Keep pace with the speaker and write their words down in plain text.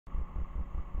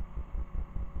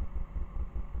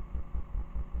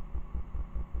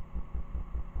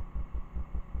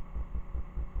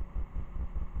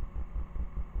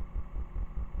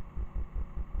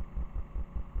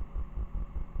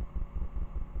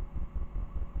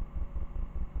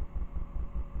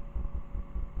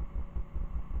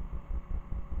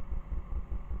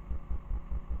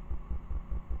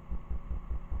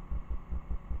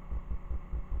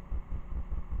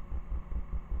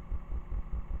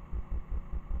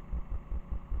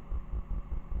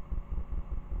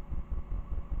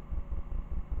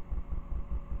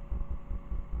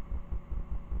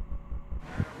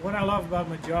what I love about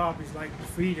my job is like the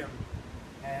freedom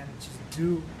and just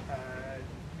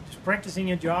practicing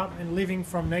your job and living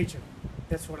from nature.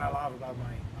 That's what I love about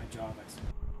my job.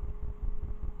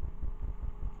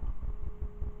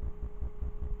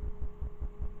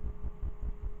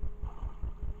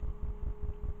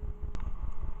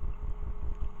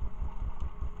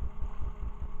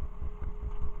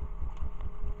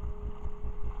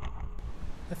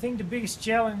 I think the biggest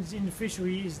challenge in the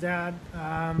fishery is that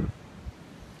a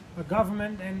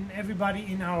government and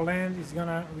everybody in our land is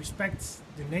gonna respect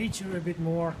the nature a bit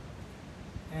more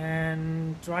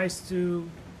and tries to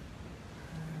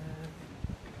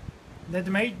let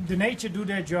the nature do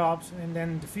their jobs, and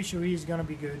then the fishery is gonna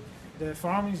be good, the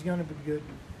farming is gonna be good,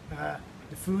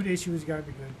 the food issue is gonna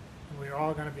be good, and we're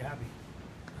all gonna be happy.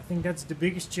 I think that's the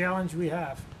biggest challenge we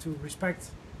have, to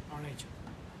respect our nature.